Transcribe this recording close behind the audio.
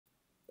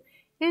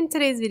In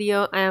today's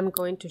video, I am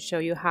going to show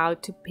you how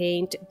to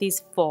paint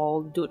these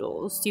fall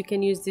doodles. You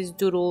can use these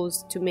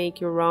doodles to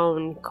make your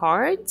own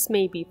cards,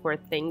 maybe for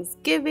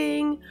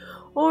Thanksgiving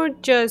or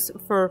just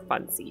for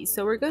funsies.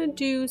 So we're going to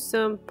do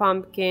some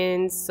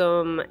pumpkins,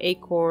 some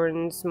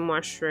acorns,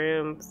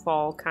 mushroom,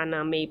 fall kind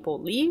of maple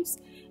leaves,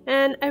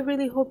 and I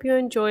really hope you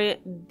enjoy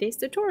this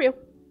tutorial.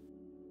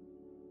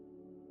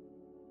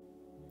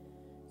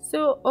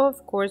 So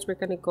of course we're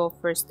gonna go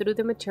first through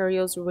the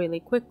materials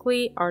really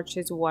quickly.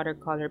 Arches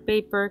watercolor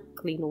paper,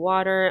 clean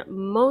water,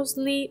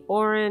 mostly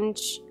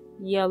orange,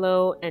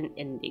 yellow, and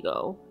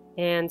indigo,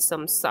 and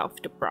some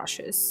soft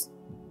brushes.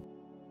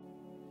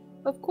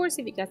 Of course,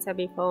 if you guys have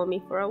been following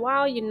me for a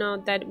while, you know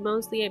that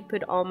mostly I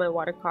put all my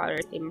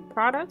watercolors in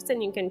products,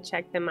 and you can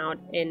check them out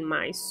in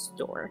my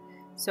store.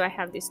 So I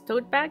have this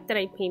tote bag that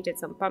I painted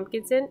some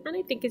pumpkins in, and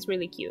I think it's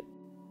really cute.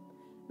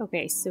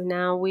 Okay, so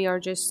now we are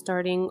just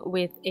starting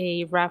with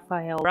a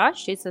Raphael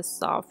brush. It's a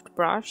soft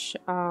brush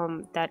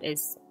that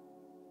is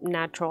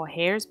natural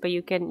hairs, but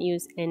you can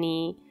use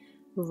any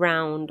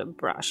round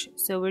brush.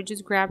 So we're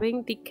just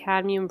grabbing the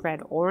cadmium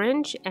red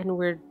orange and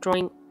we're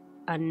drawing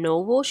an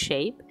oval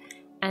shape,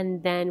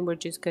 and then we're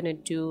just gonna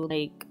do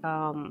like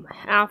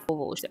half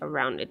ovals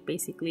around it.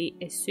 Basically,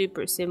 it's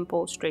super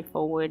simple,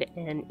 straightforward,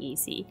 and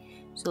easy.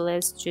 So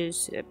let's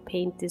just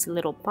paint this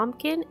little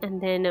pumpkin, and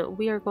then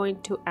we are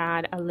going to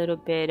add a little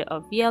bit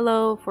of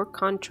yellow for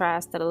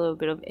contrast, and a little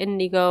bit of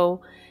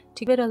indigo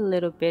to give it a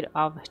little bit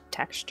of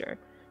texture.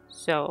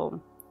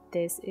 So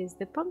this is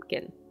the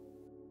pumpkin.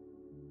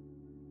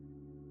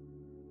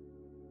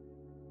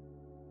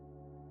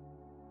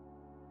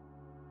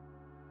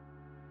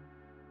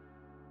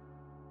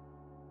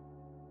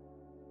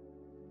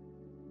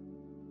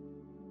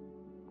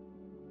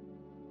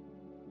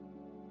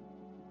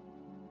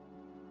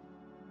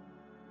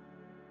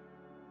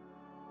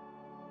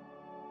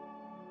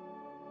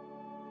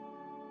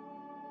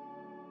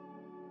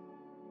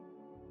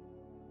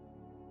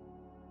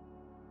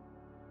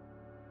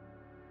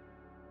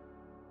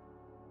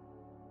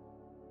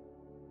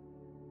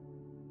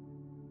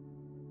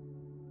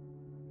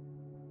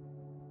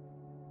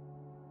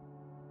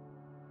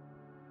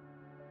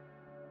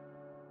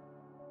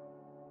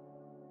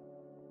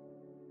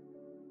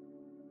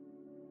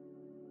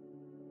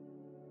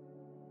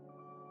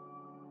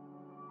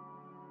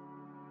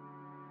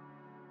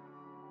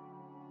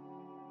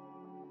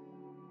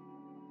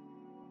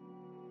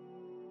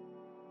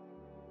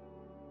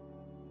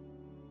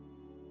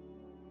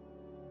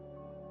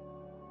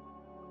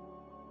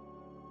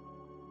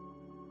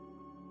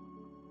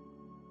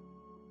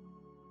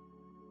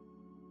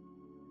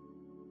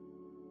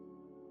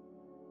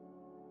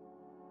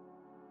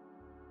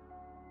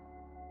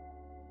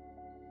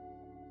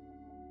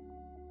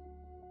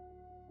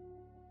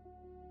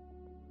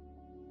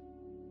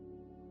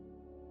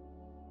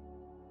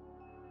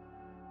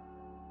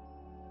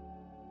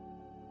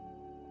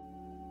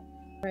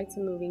 Alright,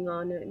 so moving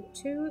on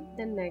to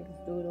the next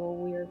doodle,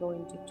 we are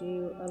going to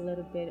do a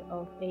little bit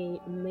of a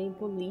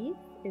maple leaf.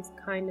 It's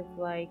kind of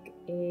like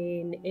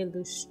an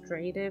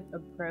illustrative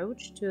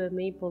approach to a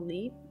maple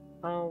leaf,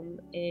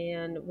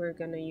 and we're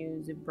gonna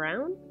use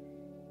brown,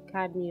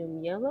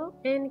 cadmium yellow,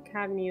 and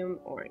cadmium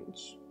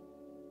orange.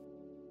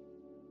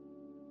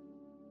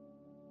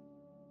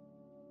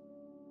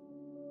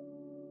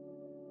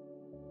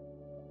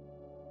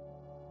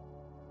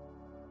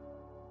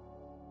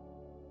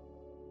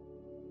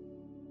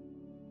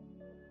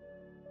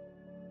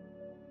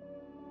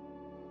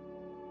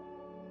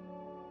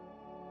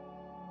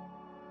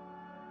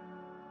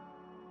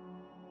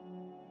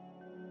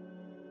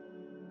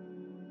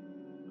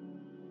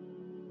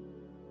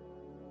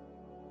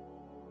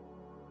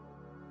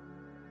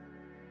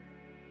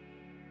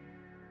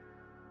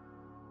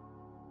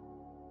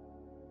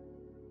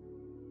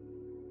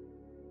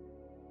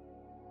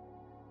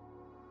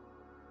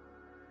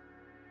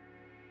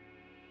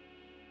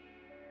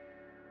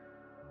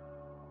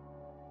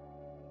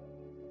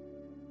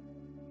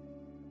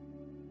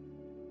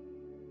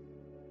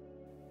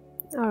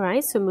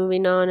 Alright, so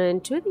moving on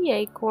into the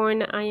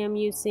acorn, I am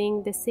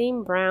using the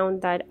same brown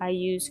that I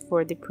used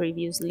for the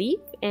previous leaf.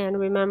 And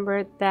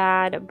remember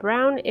that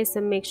brown is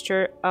a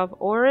mixture of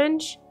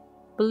orange,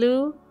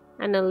 blue,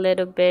 and a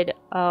little bit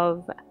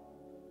of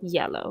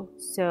yellow.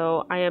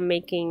 So I am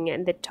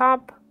making the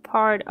top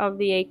part of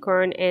the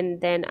acorn, and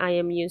then I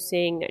am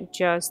using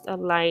just a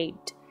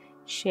light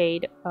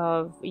shade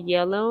of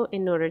yellow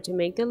in order to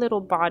make the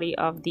little body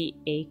of the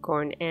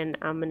acorn. And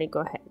I'm gonna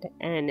go ahead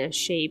and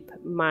shape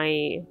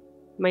my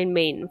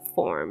main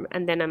form,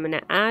 and then I'm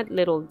gonna add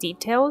little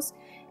details,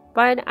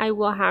 but I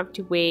will have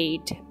to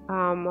wait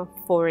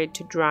for it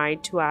to dry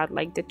to add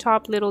like the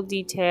top little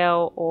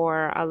detail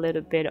or a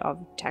little bit of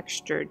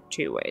texture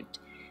to it.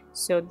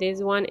 So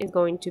this one is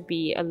going to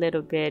be a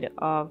little bit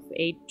of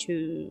a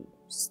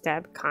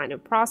two-step kind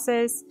of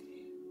process.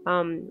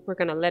 We're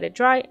gonna let it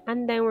dry,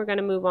 and then we're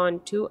gonna move on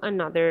to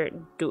another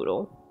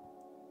doodle.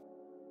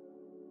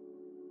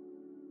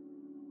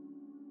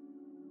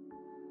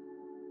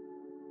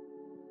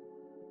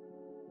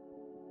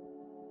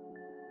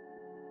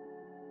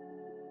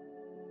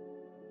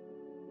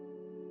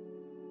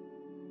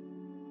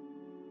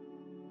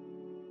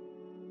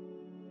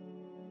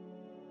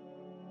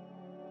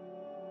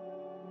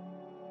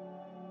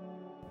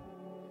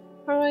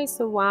 Alright,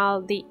 so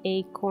while the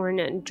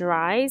acorn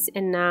dries,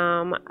 and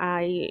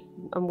I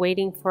am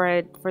waiting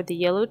for the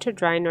yellow to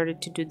dry in order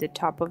to do the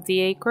top of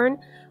the acorn,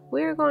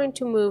 we're going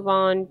to move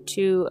on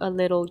to a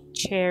little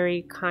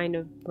cherry kind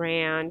of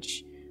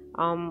branch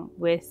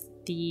with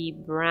the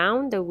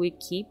brown that we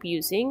keep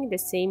using, the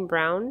same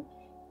brown,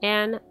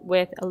 and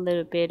with a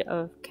little bit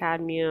of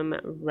cadmium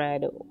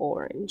red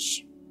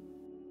orange.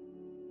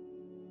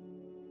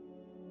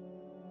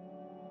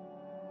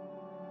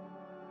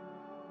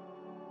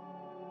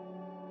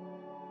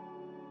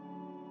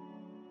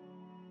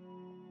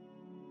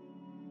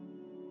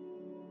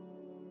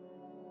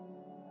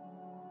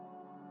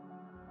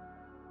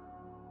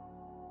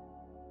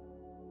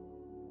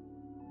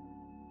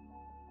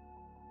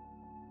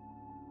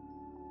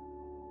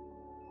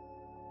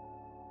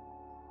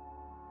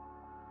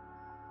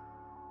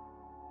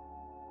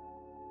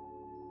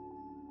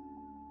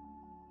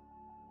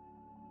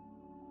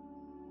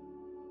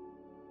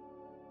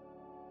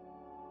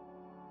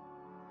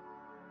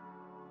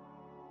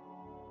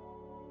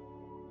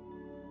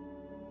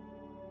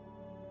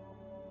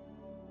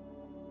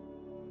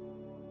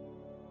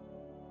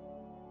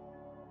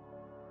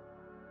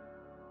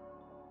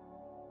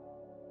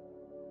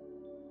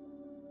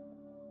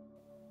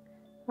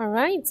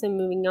 Alright, so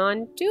moving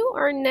on to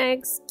our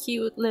next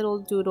cute little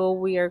doodle,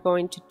 we are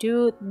going to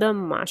do the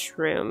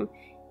mushroom.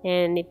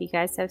 And if you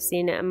guys have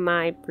seen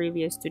my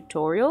previous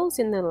tutorials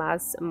in the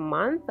last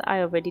month, I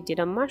already did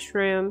a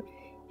mushroom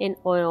in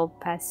oil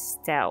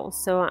pastel.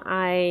 So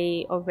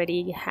I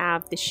already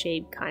have the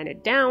shape kind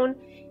of down,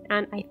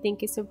 and I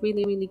think it's a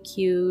really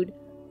cute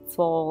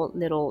fall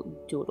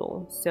little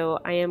doodle. So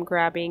I am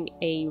grabbing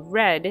a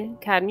red,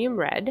 cadmium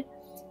red,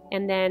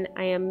 and then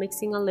I am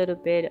mixing a little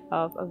bit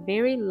of a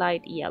very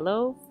light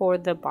yellow for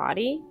the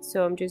body.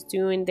 So I'm just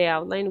doing the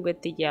outline with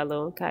the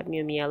yellow,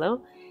 cadmium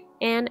yellow,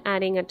 and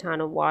adding a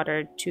ton of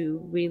water to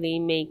really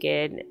make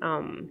it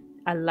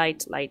a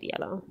light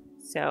yellow.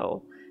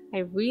 So I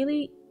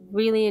really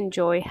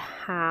enjoy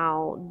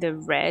how the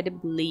red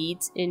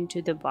bleeds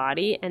into the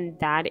body, and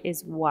that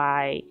is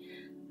why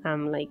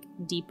I'm like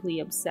deeply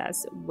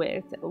obsessed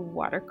with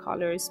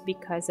watercolors,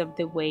 because of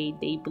the way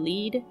they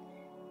bleed.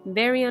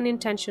 Very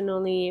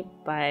unintentionally,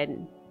 but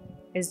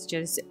it's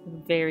just a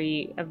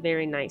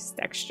very nice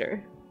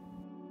texture.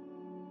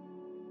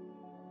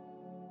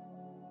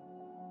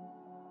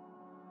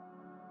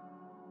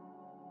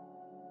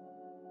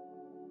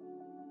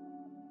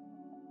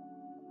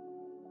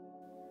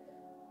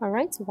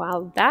 Alright, so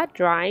while that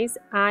dries,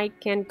 I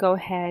can go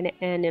ahead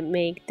and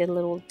make the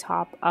little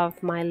top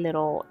of my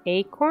little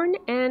acorn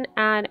and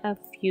add a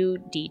few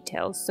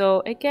details.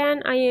 So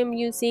again, I am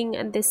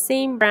using the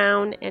same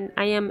brown, and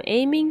I am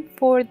aiming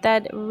for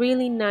that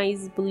really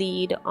nice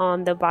bleed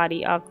on the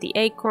body of the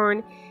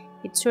acorn.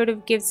 It sort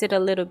of gives it a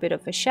little bit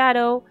of a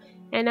shadow,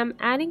 and I'm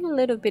adding a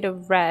little bit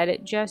of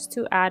red just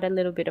to add a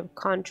little bit of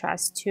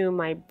contrast to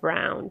my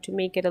brown to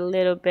make it a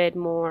little bit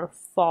more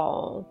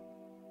fall.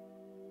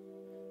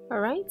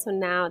 Alright, so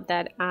now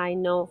that I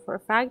know for a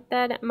fact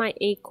that my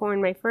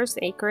first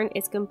acorn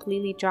is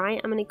completely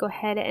dry, I'm going to go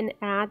ahead and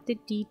add the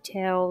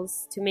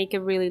details to make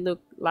it really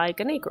look like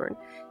an acorn.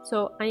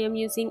 So I am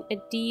using a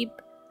deep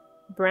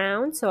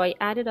brown, so I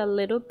added a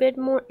little bit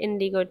more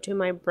indigo to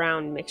my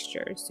brown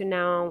mixture. So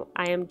now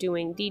I am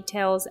doing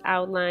details,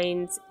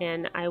 outlines,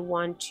 and I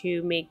want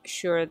to make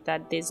sure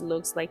that this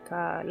looks like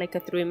a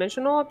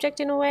three-dimensional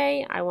object in a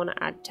way. I want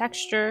to add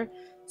texture.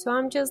 So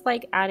I'm just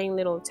like adding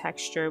little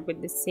texture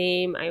with the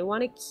same, I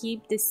want to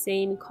keep the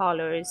same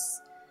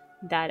colors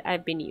that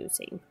I've been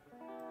using.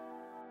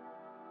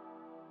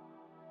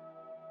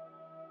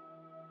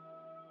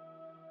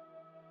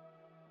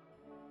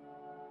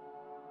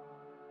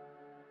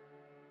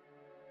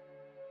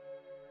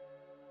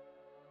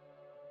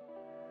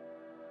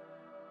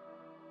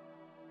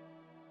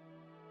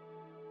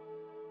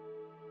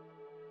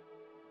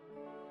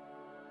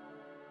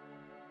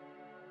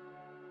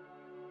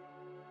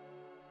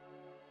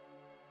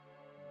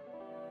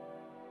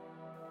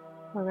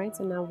 Alright,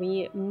 so now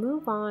we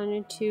move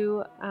on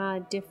to a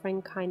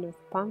different kind of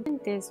pumpkin.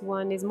 This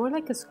one is more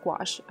like a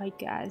squash, I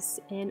guess,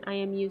 and I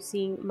am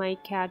using my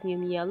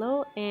cadmium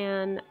yellow,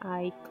 and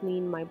I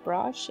clean my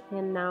brush,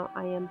 and now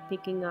I am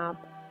picking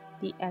up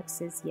the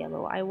excess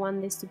yellow. I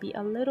want this to be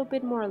a little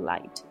bit more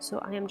light, so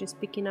I am just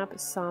picking up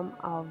some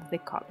of the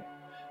color.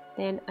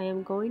 Then I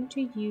am going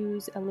to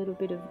use a little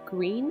bit of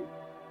green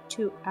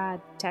to add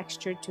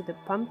texture to the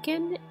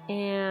pumpkin,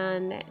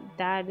 and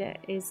that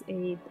is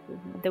the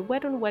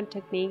wet on wet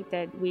technique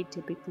that we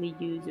typically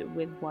use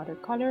with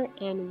watercolor,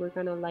 and we're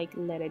gonna like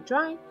let it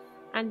dry,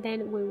 and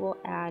then we will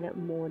add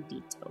more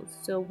details.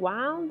 So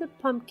while the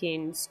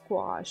pumpkin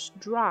squash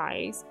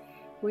dries,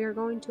 we are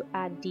going to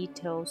add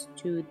details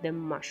to the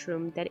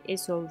mushroom that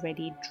is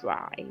already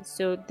dry.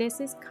 So this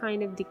is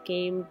kind of the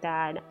game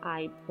that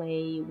I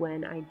play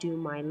when I do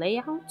my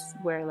layouts,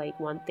 where like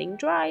one thing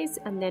dries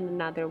and then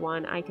another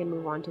one, I can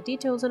move on to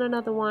details on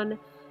another one,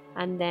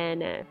 and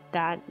then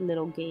that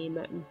little game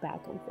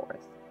back and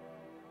forth.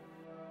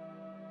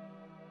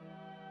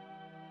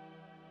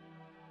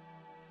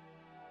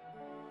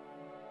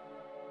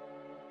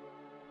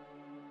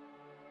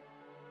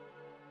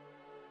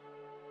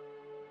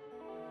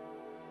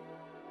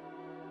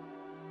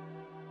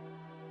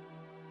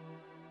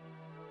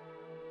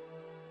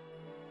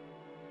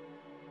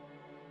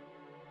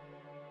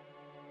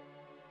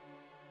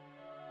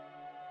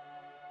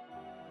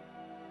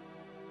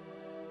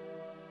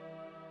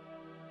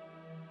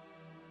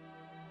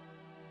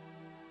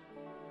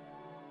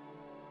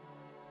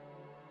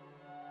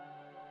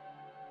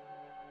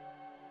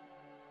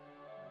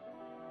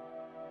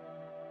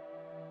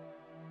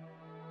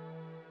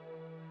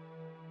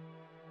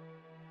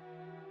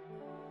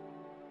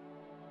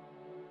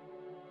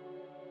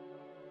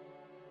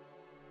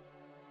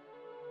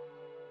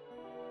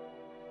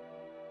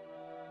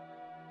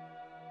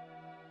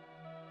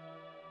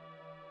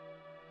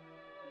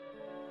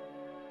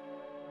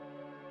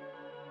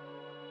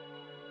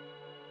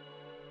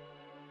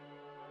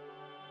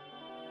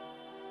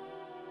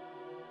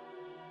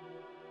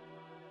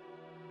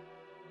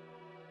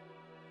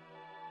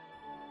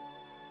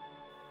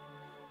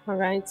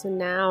 Alright, so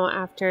now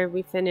after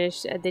we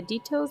finish the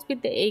details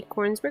with the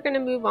acorns, we're going to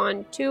move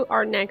on to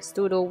our next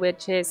doodle,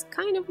 which is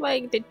kind of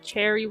like the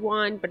cherry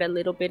one, but a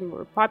little bit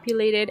more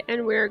populated,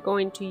 and we're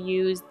going to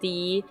use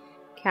the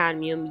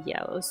cadmium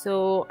yellow.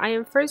 So I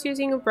am first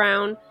using a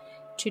brown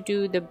to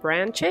do the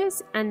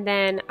branches, and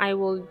then I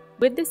will,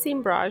 with the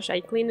same brush, I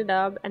clean it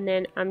up, and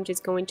then I'm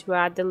just going to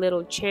add the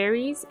little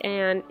cherries,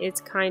 and it's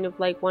kind of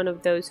like one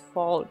of those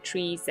fall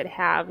trees that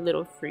have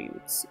little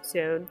fruits.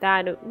 So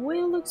that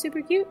will look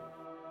super cute.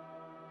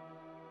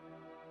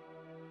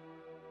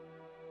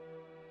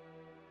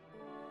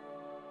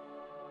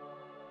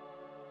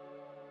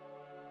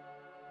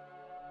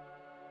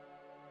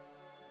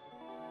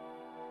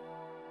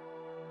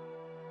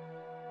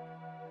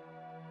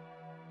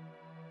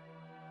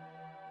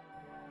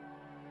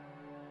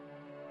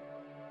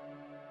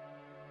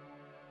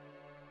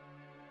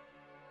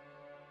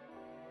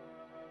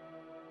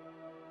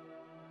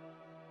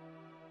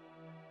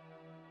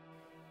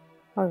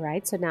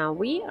 Alright, so now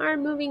we are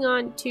moving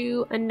on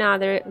to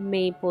another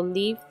maple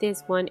leaf.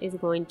 This one is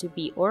going to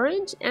be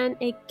orange, and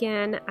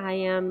again I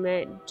am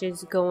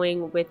just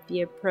going with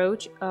the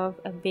approach of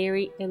a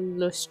very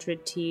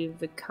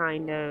illustrative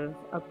kind of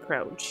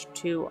approach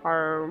to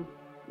our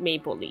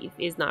maple leaf.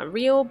 It's not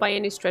real by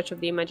any stretch of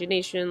the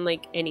imagination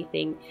like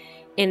anything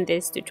in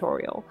this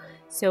tutorial.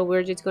 So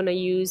we're just going to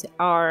use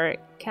our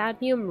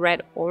cadmium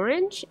red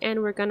orange,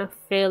 and we're going to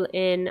fill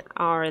in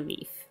our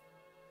leaf.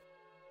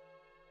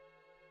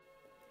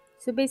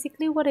 So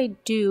basically what I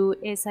do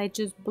is I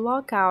just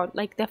block out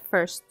like the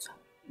first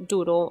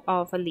doodle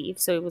of a leaf.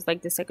 So it was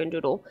like the second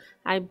doodle.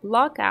 I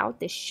block out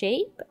the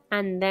shape,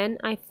 and then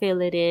I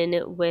fill it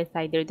in with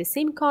either the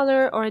same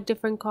color or a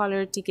different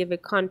color to give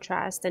it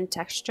contrast and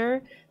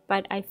texture.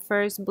 But I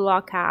first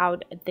block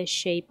out the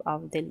shape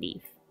of the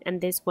leaf.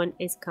 And this one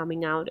is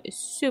coming out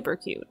super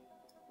cute.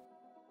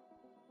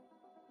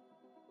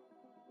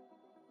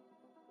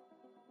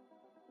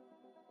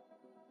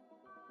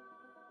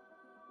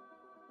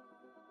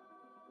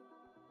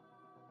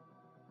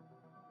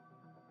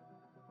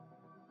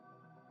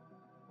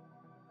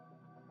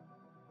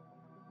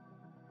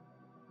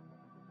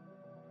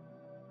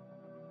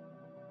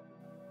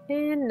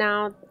 And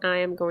now I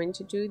am going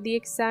to do the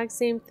exact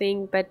same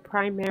thing, but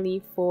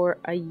primarily for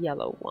a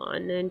yellow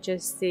one, and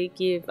just to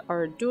give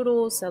our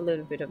doodles a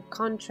little bit of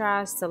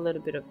contrast, a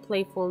little bit of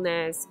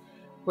playfulness.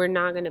 We're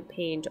not going to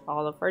paint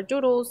all of our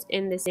doodles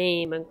in the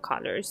same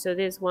colors. So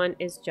this one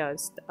is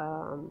just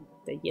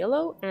the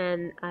yellow,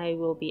 and I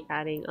will be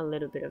adding a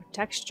little bit of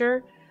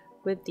texture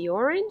with the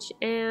orange,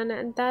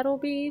 and that'll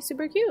be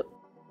super cute.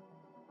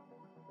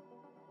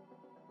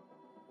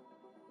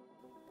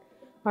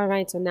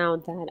 Alright, so now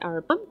that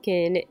our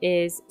pumpkin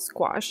is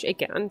squash,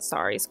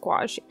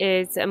 squash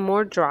is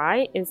more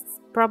dry,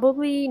 it's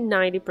probably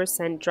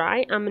 90%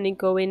 dry, I'm going to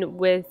go in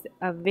with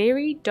a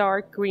very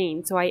dark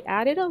green. So I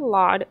added a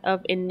lot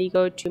of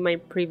indigo to my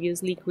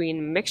previously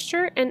green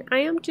mixture, and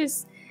I am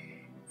just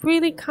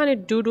really kind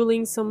of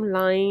doodling some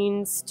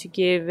lines to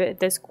give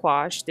the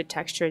squash the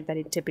texture that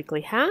it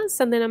typically has,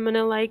 and then I'm going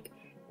to like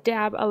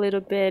dab a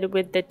little bit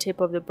with the tip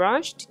of the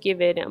brush to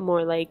give it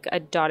more like a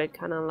dotted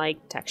kind of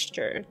like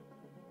texture.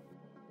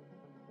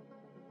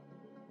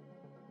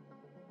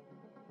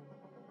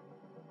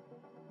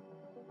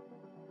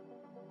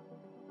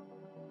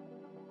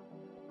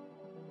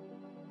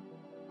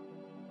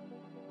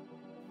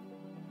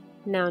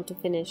 Now to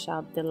finish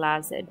up the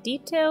last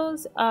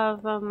details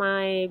of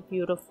my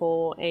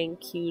beautiful and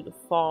cute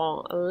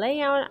fall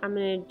layout, I'm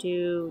going to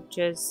do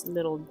just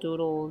little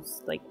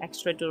doodles, like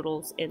extra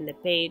doodles in the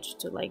page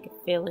to like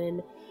fill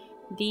in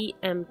the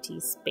empty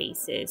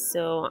spaces.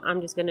 So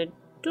I'm just going to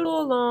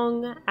doodle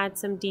along, add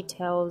some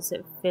details,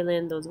 fill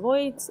in those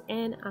voids,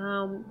 and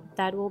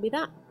that will be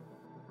that.